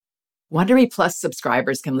Wondery Plus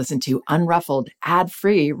subscribers can listen to Unruffled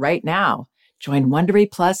ad-free right now. Join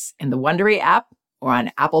Wondery Plus in the Wondery app or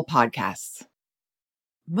on Apple Podcasts.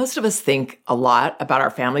 Most of us think a lot about our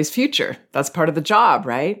family's future. That's part of the job,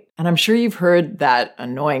 right? And I'm sure you've heard that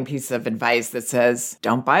annoying piece of advice that says,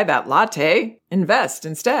 don't buy that latte, invest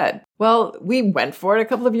instead. Well, we went for it a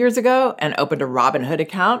couple of years ago and opened a Robinhood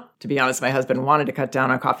account. To be honest, my husband wanted to cut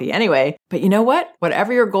down on coffee anyway. But you know what?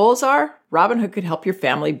 Whatever your goals are, Robinhood could help your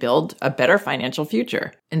family build a better financial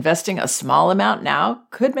future. Investing a small amount now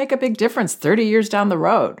could make a big difference 30 years down the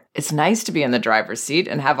road. It's nice to be in the driver's seat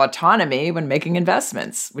and have autonomy when making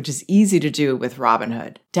investments, which is easy to do with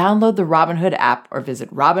Robinhood. Download the Robinhood app or visit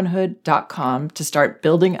Robinhood.com to start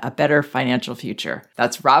building a better financial future.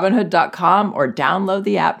 That's Robinhood.com or download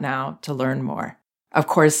the app now to learn more. Of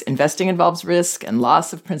course, investing involves risk and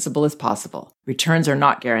loss of principal is possible. Returns are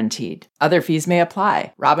not guaranteed. Other fees may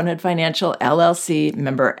apply. Robinhood Financial, LLC,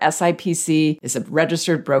 member SIPC, is a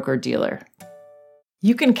registered broker-dealer.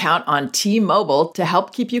 You can count on T-Mobile to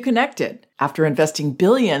help keep you connected. After investing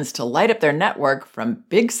billions to light up their network from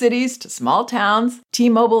big cities to small towns,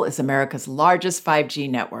 T-Mobile is America's largest 5G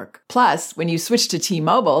network. Plus, when you switch to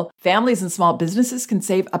T-Mobile, families and small businesses can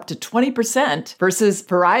save up to 20% versus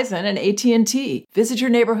Verizon and AT&T. Visit your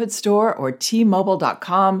neighborhood store or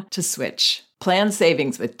T-Mobile.com to switch. Plan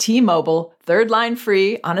savings with T-Mobile, third line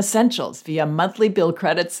free on essentials via monthly bill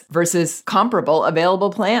credits versus comparable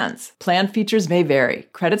available plans. Plan features may vary.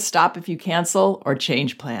 Credits stop if you cancel or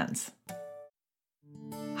change plans.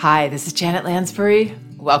 Hi, this is Janet Lansbury.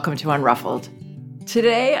 Welcome to Unruffled.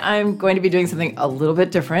 Today, I'm going to be doing something a little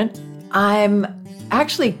bit different. I'm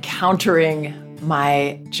actually countering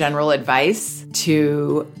my general advice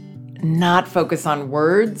to not focus on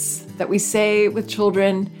words that we say with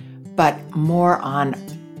children, but more on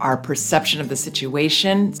our perception of the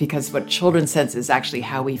situation, because what children sense is actually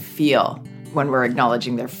how we feel when we're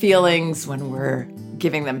acknowledging their feelings, when we're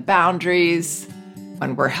giving them boundaries,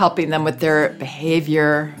 when we're helping them with their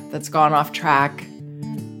behavior that's gone off track.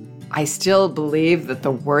 I still believe that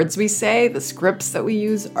the words we say, the scripts that we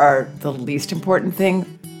use, are the least important thing.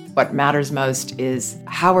 What matters most is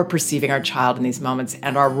how we're perceiving our child in these moments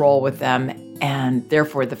and our role with them, and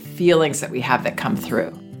therefore the feelings that we have that come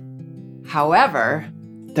through. However,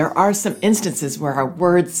 there are some instances where our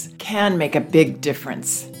words can make a big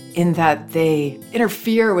difference in that they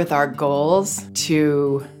interfere with our goals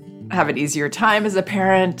to have an easier time as a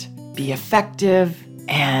parent, be effective,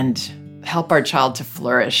 and help our child to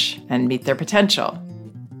flourish and meet their potential.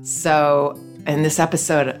 So in this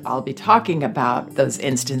episode, I'll be talking about those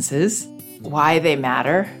instances, why they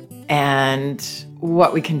matter, and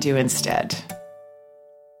what we can do instead.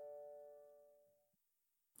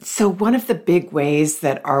 So one of the big ways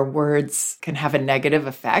that our words can have a negative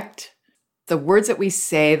effect, the words that we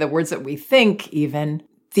say, the words that we think even,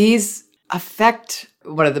 these affect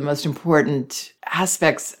one of the most important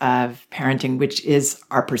aspects of parenting, which is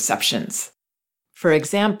our perceptions. For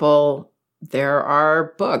example, there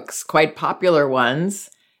are books, quite popular ones,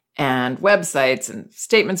 and websites and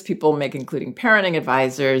statements people make, including parenting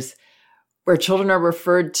advisors, where children are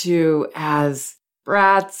referred to as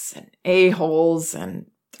brats and a-holes, and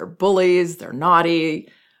they're bullies, they're naughty,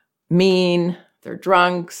 mean, they're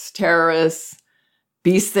drunks, terrorists,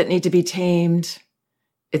 beasts that need to be tamed.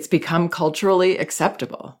 It's become culturally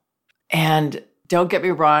acceptable. And don't get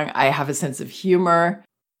me wrong, I have a sense of humor.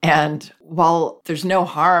 And while there's no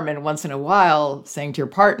harm in once in a while saying to your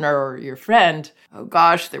partner or your friend, oh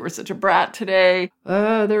gosh, they were such a brat today.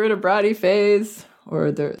 They're in a bratty phase.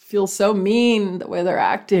 Or they feel so mean the way they're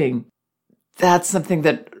acting. That's something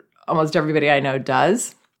that almost everybody I know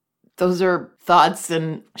does. Those are thoughts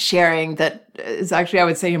and sharing that is actually, I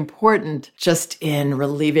would say, important just in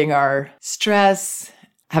relieving our stress,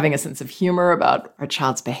 having a sense of humor about our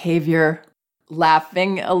child's behavior,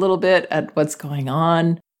 laughing a little bit at what's going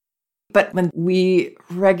on. But when we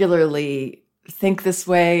regularly think this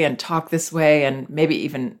way and talk this way and maybe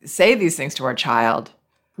even say these things to our child,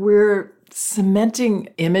 we're cementing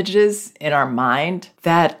images in our mind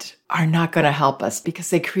that are not going to help us because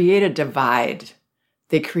they create a divide.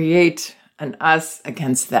 They create an us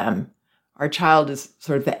against them. Our child is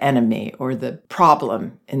sort of the enemy or the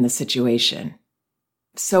problem in the situation.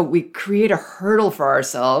 So we create a hurdle for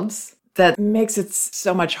ourselves that makes it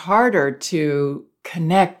so much harder to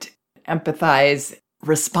connect, empathize,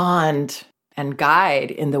 respond, and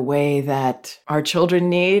guide in the way that our children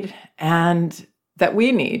need and that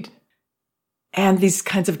we need. And these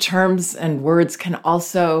kinds of terms and words can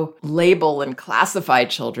also label and classify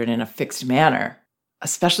children in a fixed manner,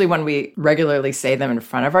 especially when we regularly say them in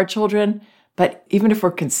front of our children, but even if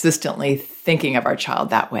we're consistently thinking of our child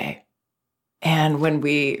that way. And when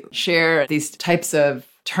we share these types of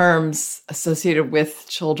terms associated with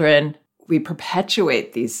children, we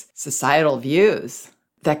perpetuate these societal views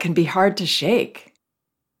that can be hard to shake.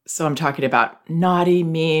 So I'm talking about naughty,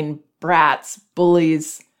 mean, brats,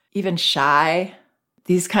 bullies, even shy,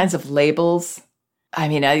 these kinds of labels. I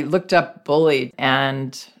mean, I looked up bully,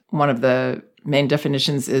 and one of the main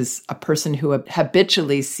definitions is a person who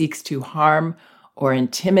habitually seeks to harm or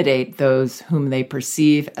intimidate those whom they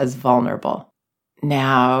perceive as vulnerable.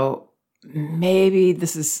 Now, maybe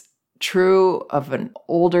this is true of an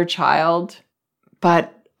older child,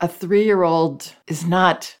 but a 3-year-old is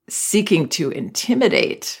not seeking to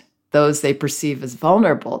intimidate those they perceive as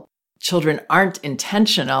vulnerable. Children aren't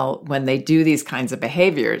intentional when they do these kinds of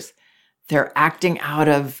behaviors. They're acting out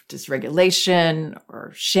of dysregulation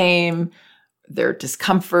or shame, their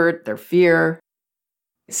discomfort, their fear.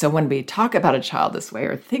 So when we talk about a child this way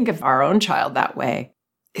or think of our own child that way,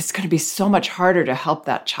 it's going to be so much harder to help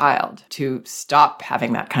that child to stop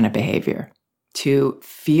having that kind of behavior, to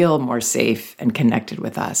feel more safe and connected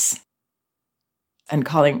with us. And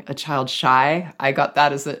calling a child shy, I got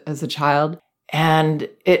that as a child. And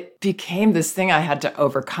it became this thing I had to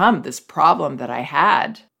overcome, this problem that I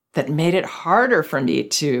had that made it harder for me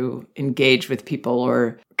to engage with people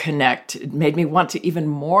or connect. It made me want to even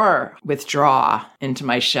more withdraw into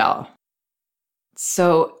my shell.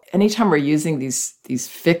 So anytime we're using these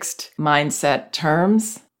fixed mindset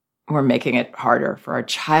terms, we're making it harder for our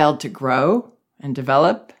child to grow and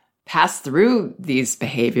develop, pass through these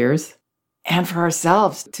behaviors, and for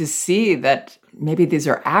ourselves to see that maybe these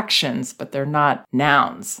are actions, but they're not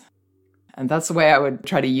nouns. And that's the way I would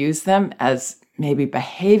try to use them, as maybe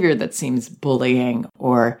behavior that seems bullying,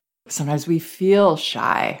 or sometimes we feel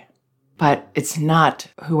shy, but it's not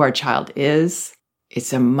who our child is.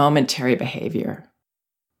 It's a momentary behavior.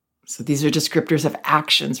 So these are descriptors of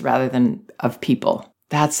actions rather than of people.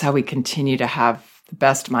 That's how we continue to have the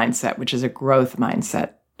best mindset, which is a growth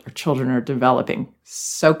mindset. Our children are developing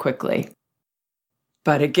so quickly.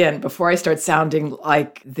 But again, before I start sounding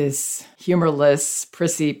like this humorless,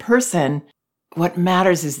 prissy person, what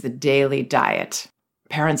matters is the daily diet.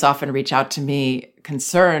 Parents often reach out to me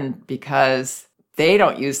concerned because they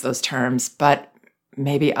don't use those terms, but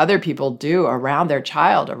maybe other people do around their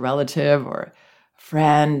child, a relative or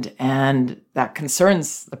friend, and that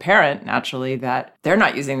concerns the parent, naturally, that they're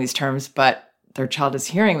not using these terms, but their child is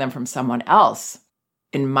hearing them from someone else.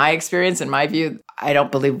 In my experience, in my view, I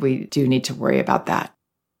don't believe we do need to worry about that.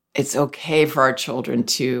 It's okay for our children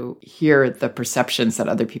to hear the perceptions that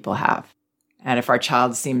other people have. And if our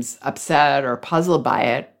child seems upset or puzzled by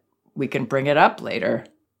it, we can bring it up later.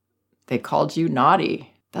 They called you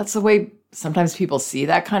naughty. That's the way sometimes people see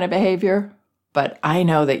that kind of behavior. But I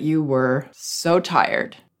know that you were so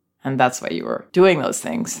tired, and that's why you were doing those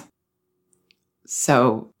things.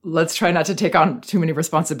 So let's try not to take on too many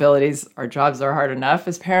responsibilities. Our jobs are hard enough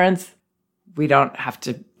as parents. We don't have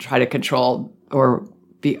to try to control or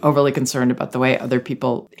be overly concerned about the way other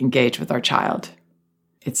people engage with our child.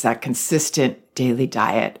 It's that consistent daily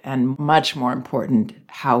diet, and much more important,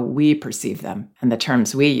 how we perceive them and the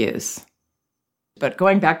terms we use. But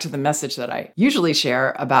going back to the message that I usually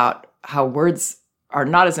share about how words are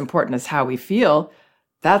not as important as how we feel,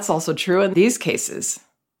 that's also true in these cases.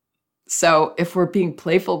 So if we're being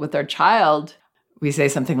playful with our child, we say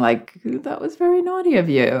something like, "That was very naughty of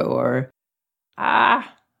you," or,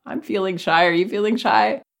 "I'm feeling shy. Are you feeling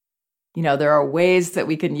shy?" You know, there are ways that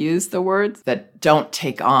we can use the words that don't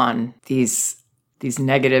take on these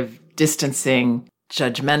negative, distancing,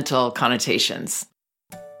 judgmental connotations.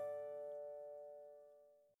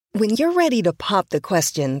 When you're ready to pop the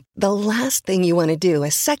question, the last thing you want to do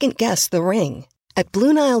is second-guess the ring. At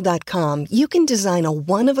BlueNile.com, you can design a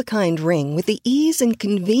one-of-a-kind ring with the ease and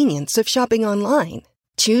convenience of shopping online.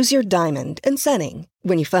 Choose your diamond and setting.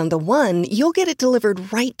 When you find the one, you'll get it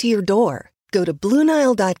delivered right to your door. Go to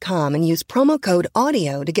BlueNile.com and use promo code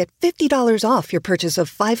AUDIO to get $50 off your purchase of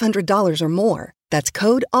 $500 or more. That's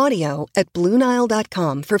code AUDIO at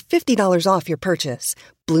BlueNile.com for $50 off your purchase.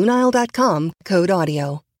 BlueNile.com, code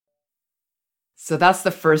AUDIO. So that's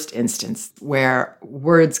the first instance where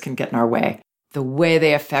words can get in our way, the way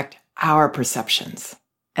they affect our perceptions,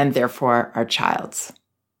 and therefore our child's.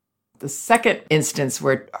 The second instance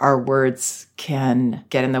where our words can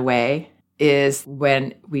get in the way is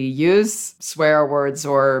when we use swear words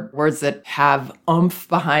or words that have oomph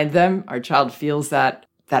behind them. Our child feels that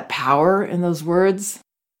power in those words.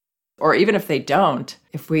 Or even if they don't,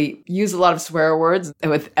 if we use a lot of swear words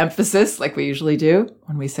with emphasis, like we usually do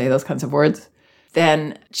when we say those kinds of words,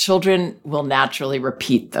 then children will naturally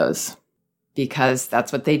repeat those. because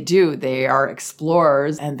that's what they do. They are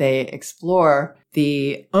explorers, and they explore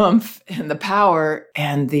the oomph and the power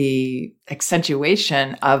and the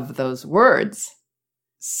accentuation of those words.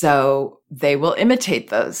 So they will imitate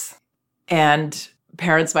those. And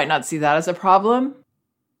parents might not see that as a problem.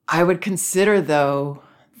 I would consider, though,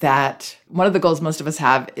 that one of the goals most of us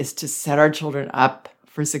have is to set our children up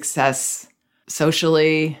for success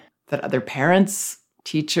socially, that other parents,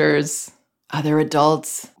 teachers, other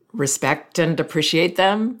adults respect and appreciate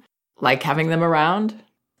them, like having them around.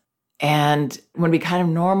 And when we kind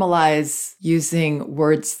of normalize using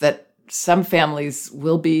words that some families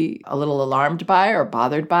will be a little alarmed by or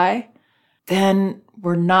bothered by, then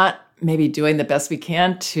we're not maybe doing the best we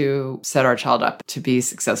can to set our child up to be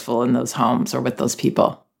successful in those homes or with those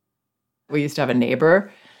people. We used to have a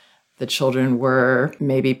neighbor. The children were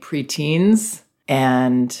maybe preteens,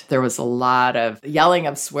 and there was a lot of yelling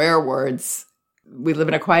of swear words. We live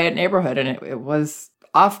in a quiet neighborhood, and it was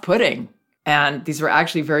off-putting. And these were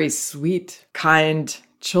actually very sweet, kind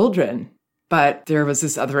children. But there was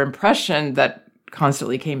this other impression that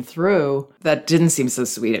constantly came through that didn't seem so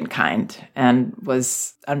sweet and kind and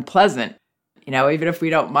was unpleasant. You know, even if we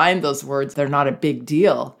don't mind those words, they're not a big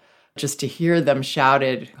deal. Just to hear them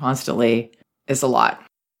shouted constantly is a lot.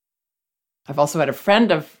 I've also had a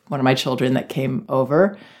friend of one of my children that came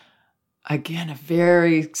over. Again, a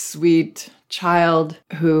very sweet child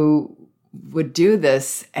who would do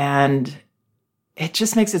this, and it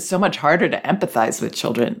just makes it so much harder to empathize with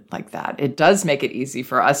children like that. It does make it easy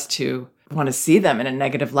for us to want to see them in a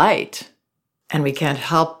negative light. And we can't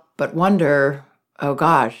help but wonder, oh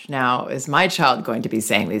gosh, now is my child going to be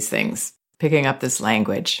saying these things, picking up this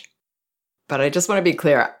language? But I just want to be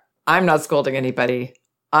clear, I'm not scolding anybody.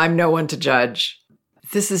 I'm no one to judge.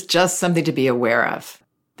 This is just something to be aware of,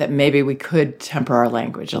 that maybe we could temper our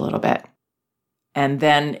language a little bit. And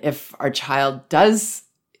then if our child does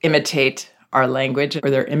imitate our language, or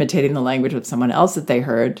they're imitating the language of someone else that they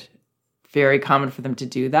heard, very common for them to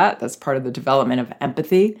do that. That's part of the development of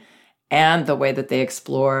empathy and the way that they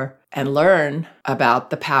explore and learn about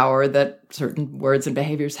the power that certain words and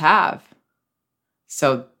behaviors have.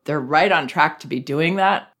 So they're right on track to be doing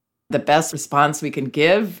that. The best response we can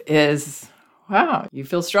give is, wow, you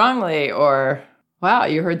feel strongly, or wow,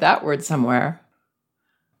 you heard that word somewhere.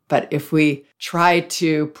 But if we try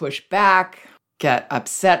to push back, get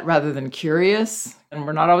upset rather than curious, and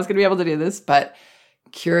we're not always going to be able to do this, but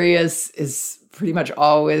curious is pretty much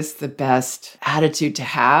always the best attitude to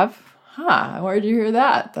have. Where did you hear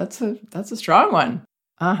that? That's a strong one.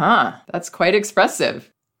 That's quite expressive.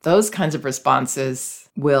 Those kinds of responses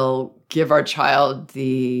will give our child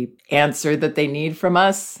the answer that they need from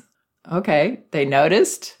us. Okay, they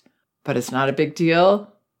noticed, but it's not a big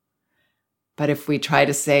deal. But if we try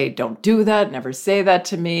to say, don't do that, never say that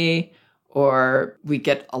to me, or we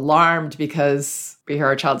get alarmed because we hear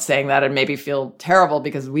our child saying that and maybe feel terrible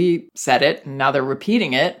because we said it and now they're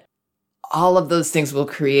repeating it, all of those things will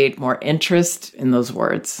create more interest in those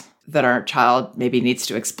words that our child maybe needs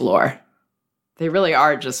to explore. They really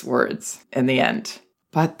are just words in the end,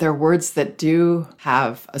 but they're words that do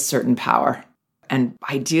have a certain power. And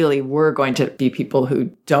ideally, we're going to be people who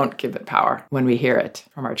don't give it power when we hear it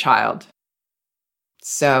from our child.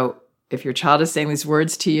 So if your child is saying these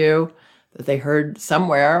words to you that they heard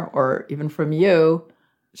somewhere or even from you,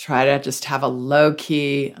 try to just have a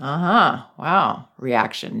low-key, wow,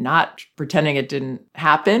 reaction, not pretending it didn't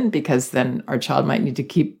happen, because then our child might need to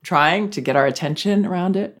keep trying to get our attention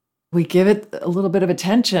around it. We give it a little bit of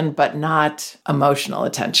attention, but not emotional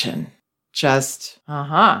attention. Just,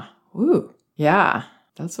 ooh, yeah,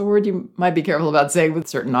 that's a word you might be careful about saying with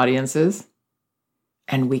certain audiences.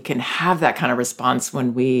 And we can have that kind of response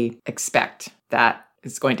when we expect that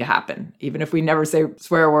it's going to happen. Even if we never say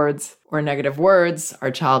swear words or negative words, our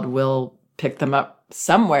child will pick them up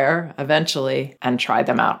somewhere eventually and try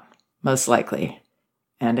them out, most likely.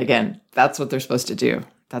 And again, that's what they're supposed to do.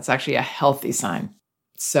 That's actually a healthy sign.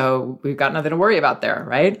 So we've got nothing to worry about there,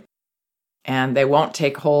 right? And they won't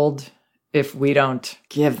take hold if we don't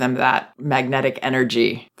give them that magnetic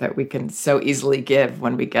energy that we can so easily give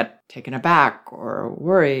when we get taken aback or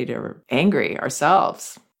worried or angry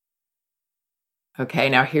ourselves. Okay,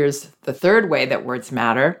 now here's the third way that words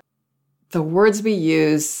matter. The words we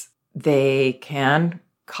use, they can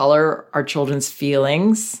color our children's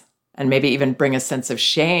feelings and maybe even bring a sense of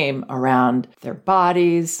shame around their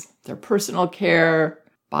bodies, their personal care,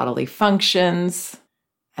 bodily functions.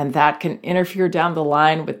 And that can interfere down the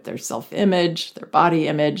line with their self-image, their body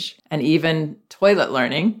image, and even toilet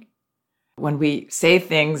learning. when we say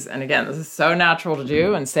things, and again, this is so natural to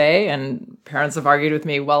do and say, and parents have argued with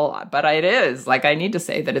me, well, but it is. Like, I need to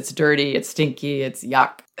say that it's dirty, it's stinky, it's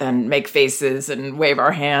yuck, and make faces and wave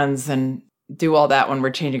our hands and do all that when we're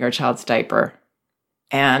changing our child's diaper.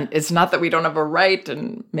 And it's not that we don't have a right,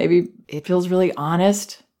 and maybe it feels really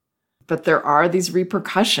honest, but there are these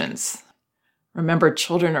repercussions. Remember,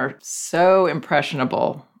 children are so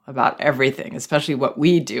impressionable about everything, especially what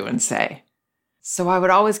we do and say. So I would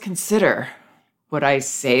always consider, would I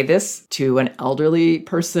say this to an elderly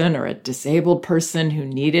person or a disabled person who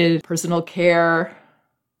needed personal care?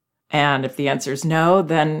 And if the answer is no,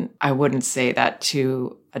 then I wouldn't say that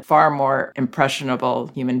to a far more impressionable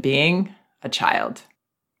human being, a child.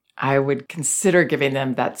 I would consider giving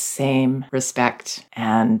them that same respect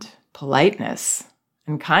and politeness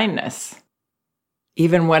and kindness.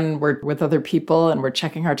 Even when we're with other people and we're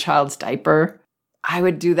checking our child's diaper, I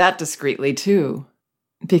would do that discreetly too,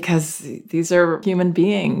 because these are human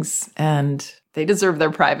beings and they deserve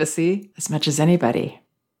their privacy as much as anybody.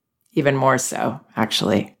 Even more so,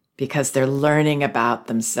 actually, because they're learning about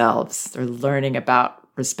themselves. They're learning about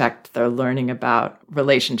respect. They're learning about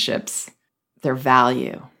relationships, their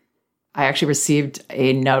value. I actually received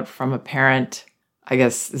a note from a parent. I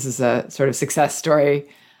guess this is a sort of success story.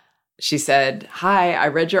 She said, "Hi, I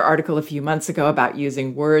read your article a few months ago about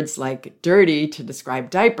using words like dirty to describe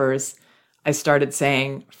diapers. I started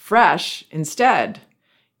saying fresh instead.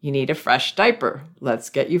 You need a fresh diaper. Let's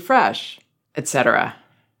get you fresh, etc.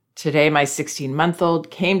 Today, my 16-month-old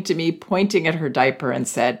came to me pointing at her diaper and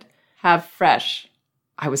said, 'Have fresh.'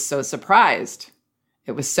 I was so surprised.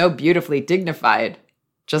 It was so beautifully dignified.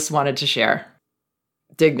 Just wanted to share."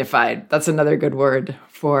 Dignified. That's another good word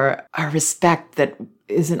for a respect that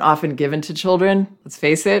isn't often given to children. Let's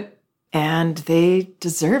face it. And they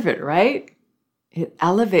deserve it, right? It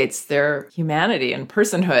elevates their humanity and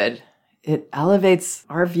personhood. It elevates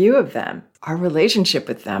our view of them, our relationship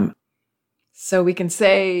with them. So we can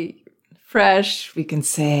say fresh, we can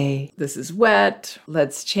say this is wet,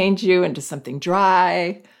 let's change you into something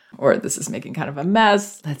dry, or this is making kind of a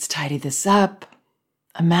mess, let's tidy this up.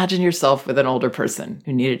 Imagine yourself with an older person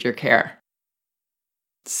who needed your care.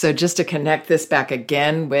 So just to connect this back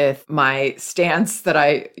again with my stance that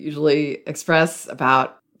I usually express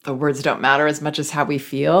about the words don't matter as much as how we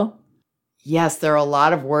feel. Yes, there are a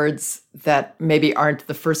lot of words that maybe aren't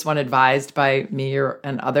the first one advised by me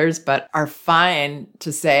and others, but are fine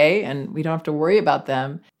to say, and we don't have to worry about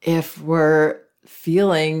them if we're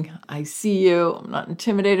feeling, I see you, I'm not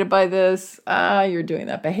intimidated by this, you're doing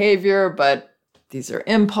that behavior, but these are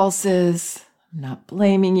impulses. I'm not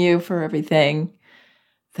blaming you for everything.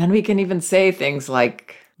 Then we can even say things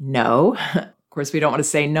like no. Of course, we don't want to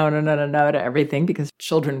say no to everything because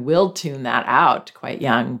children will tune that out quite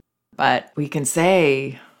young. But we can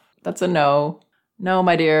say, that's a no. No,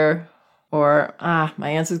 my dear. Or, my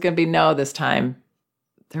answer is going to be no this time.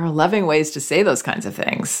 There are loving ways to say those kinds of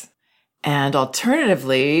things. And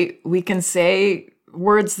alternatively, we can say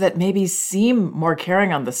words that maybe seem more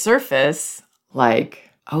caring on the surface, like,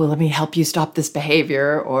 oh, let me help you stop this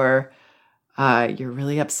behavior, or you're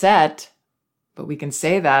really upset. But we can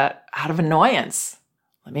say that out of annoyance.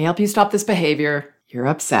 Let me help you stop this behavior. You're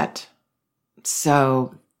upset.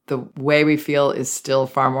 So the way we feel is still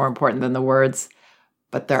far more important than the words.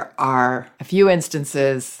 But there are a few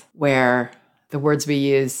instances where the words we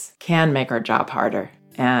use can make our job harder.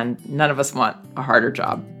 And none of us want a harder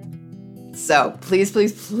job. So please,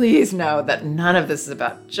 please, please know that none of this is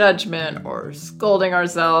about judgment or scolding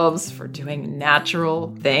ourselves for doing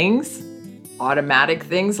natural things, automatic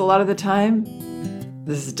things a lot of the time.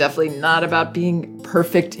 This is definitely not about being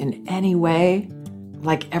perfect in any way.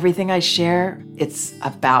 Like everything I share, it's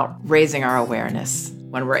about raising our awareness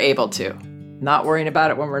when we're able to. Not worrying about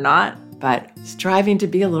it when we're not, but striving to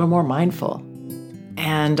be a little more mindful.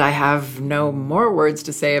 And I have no more words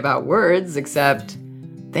to say about words except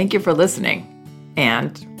thank you for listening,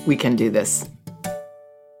 and we can do this.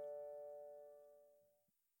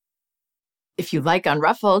 If you like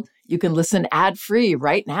Unruffled, you can listen ad-free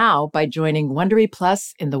right now by joining Wondery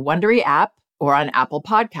Plus in the Wondery app or on Apple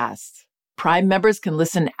Podcasts. Prime members can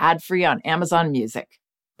listen ad-free on Amazon Music.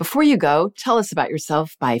 Before you go, tell us about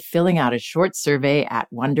yourself by filling out a short survey at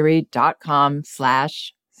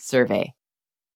Wondery.com/survey.